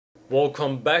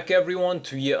Welcome back, everyone,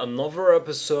 to yet another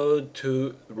episode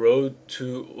to Road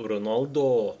to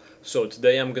Ronaldo. So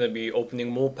today I'm gonna be opening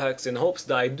more packs in hopes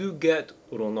that I do get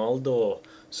Ronaldo.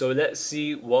 So let's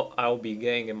see what I'll be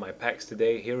getting in my packs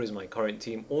today. Here is my current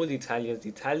team, all Italians,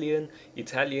 Italian,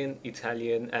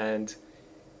 and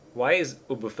why is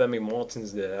Ubafemi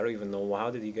Martins there? I don't even know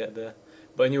how did he get there.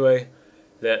 But anyway,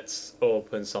 let's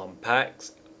open some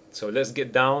packs. So let's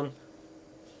get down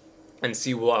and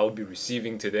see what I'll be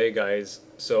receiving today, guys.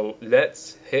 So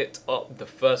let's hit up the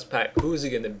first pack. Who's it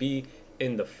gonna be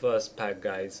in the first pack,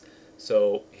 guys?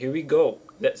 So here we go.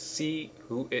 Let's see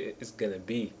who it is gonna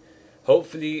be.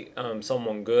 Hopefully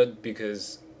someone good,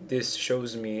 because this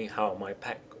shows me how my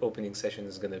pack opening session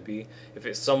is gonna be. If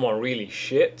it's someone really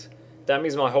shit, that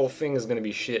means my whole thing is gonna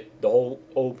be shit. The whole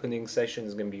opening session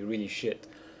is gonna be really shit.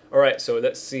 Alright, so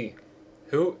let's see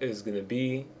who is gonna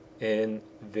be in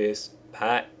this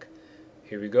pack.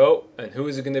 Here we go. And who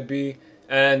is it going to be?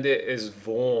 And it is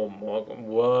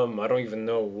Worm. I don't even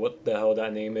know what the hell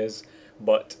that name is,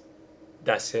 but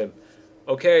that's him.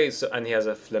 Okay, so and he has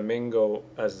a flamingo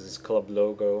as his club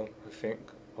logo, I think.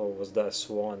 Or was that a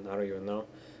swan? I don't even know.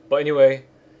 But anyway,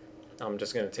 I'm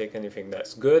just going to take anything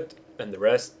that's good, and the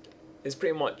rest is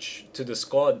pretty much to the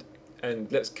squad.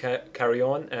 And let's carry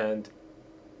on and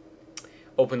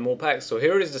open more packs. So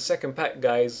here is the second pack,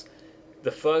 guys.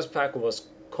 The first pack was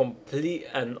complete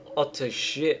and utter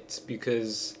shit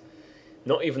because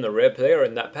not even a rare player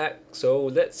in that pack. So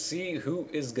let's see who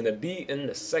is gonna be in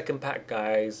the second pack,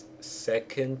 guys.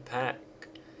 Second pack.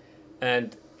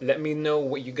 And let me know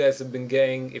what you guys have been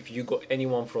getting. If you got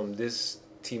anyone from this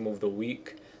team of the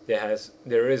week,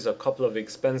 there is a couple of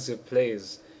expensive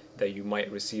players that you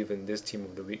might receive in this team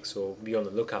of the week, so be on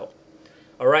the lookout.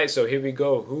 Alright, so here we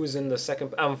go. Who's in the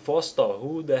second? And Foster.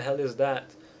 Who the hell is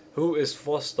that? Who is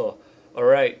Foster?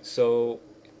 Alright, so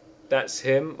that's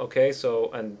him. Okay,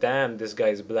 so, and damn, this guy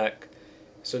is black.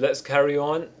 So let's carry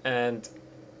on and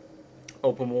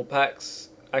open more packs.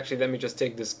 Actually, let me just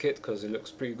take this kit because it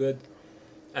looks pretty good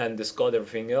and discard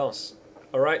everything else.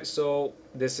 Alright, so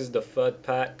this is the third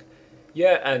pack.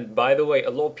 Yeah, and by the way,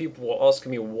 a lot of people were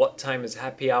asking me what time is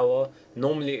happy hour.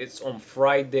 Normally it's on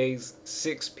Fridays,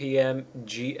 6 p.m.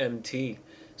 GMT.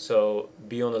 So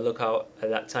be on the lookout at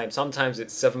that time. Sometimes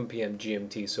it's 7 p.m.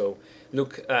 GMT. So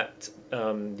look at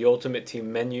the Ultimate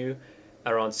Team menu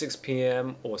around 6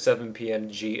 p.m. or 7 p.m.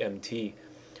 GMT.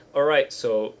 Alright,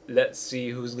 so let's see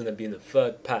who's going to be in the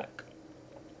third pack.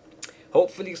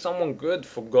 Hopefully someone good,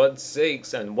 for God's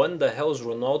sakes. And when the hell's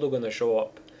Ronaldo going to show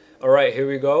up? Alright, here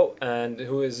we go. And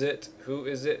who is it? Who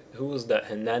is it? Who was that?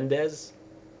 Hernandez?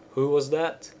 Who was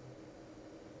that?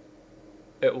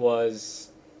 It was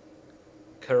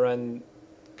Caradenis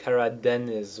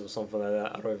or something like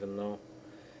that. I don't even know.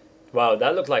 Wow,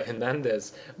 that looked like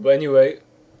Hernandez. But anyway,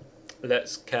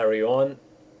 let's carry on.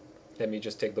 Let me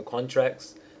just take the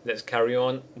contracts. Let's carry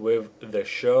on with the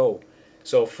show.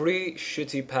 So 3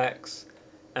 shitty packs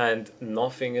and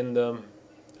nothing in them.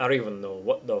 I don't even know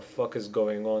what the fuck is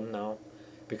going on now,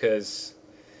 because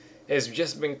it's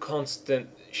just been constant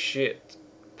shit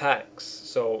packs.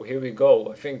 So here we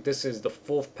go. I think this is the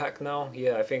 4th pack now.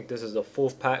 Yeah, I think this is the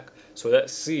 4th pack. So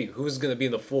let's see who's gonna be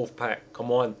in the 4th pack.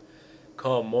 Come on,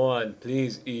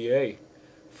 please, EA,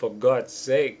 for God's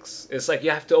sakes. It's like you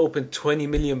have to open 20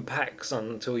 million packs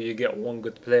until you get one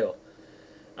good player.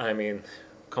 I mean,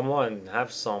 come on,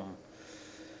 have some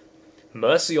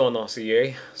mercy on us,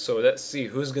 EA. So let's see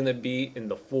who's gonna be in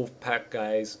the 4th pack,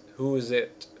 guys. Who is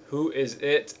it? Who is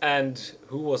it? And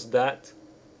who was that?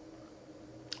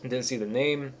 Didn't see the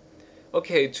name.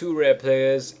 Okay, 2 rare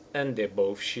players, and they're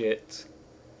both shit.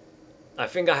 I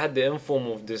think I had the inform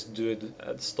of this dude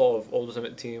at the start of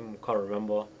Ultimate Team. Can't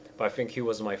remember, but I think he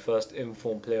was my first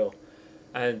inform player.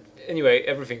 And anyway,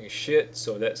 everything is shit.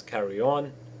 So let's carry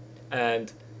on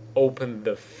and open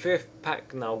the 5th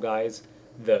pack now, guys.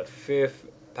 The 5th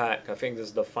pack. I think this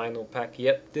is the final pack.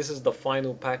 Yep, this is the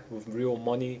final pack with real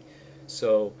money.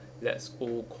 So let's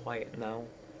all quiet now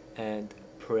and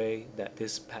pray that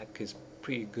this pack is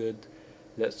pretty good.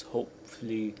 Let's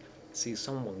hopefully see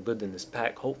someone good in this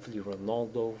pack. Hopefully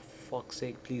Ronaldo. Fuck's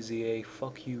sake, please EA.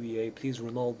 Fuck you EA. Please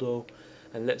Ronaldo.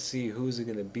 And let's see who's it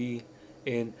gonna be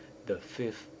in the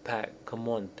 5th pack. Come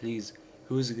on, please.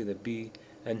 Who's it gonna be?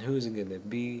 And who's it gonna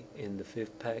be in the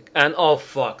 5th pack? And oh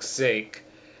fuck's sake,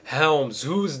 Helms.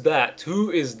 Who's that?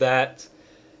 Who is that?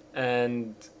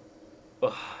 And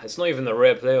it's not even a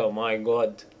rare player. My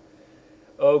God.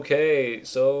 Okay,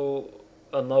 so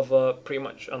pretty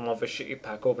much another shitty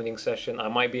pack opening session. I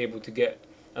might be able to get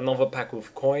another pack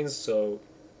with coins. So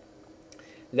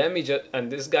let me just,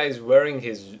 and this guy is wearing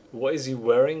his, what is he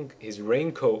wearing? His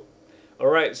raincoat.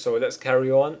 Alright, so let's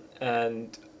carry on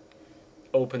and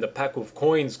open the pack with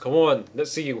coins. Come on,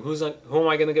 let's see who am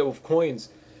I gonna get with coins?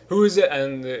 Who is it?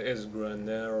 And it is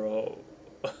Granero.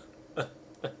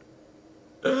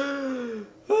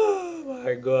 Oh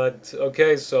my god.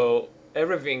 Okay, so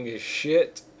everything is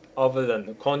shit other than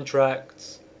the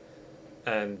contracts,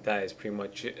 and that is pretty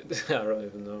much it. I don't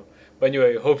even know. But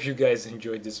anyway, hope you guys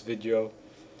enjoyed this video,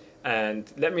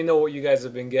 and let me know what you guys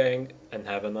have been getting, and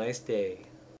have a nice day.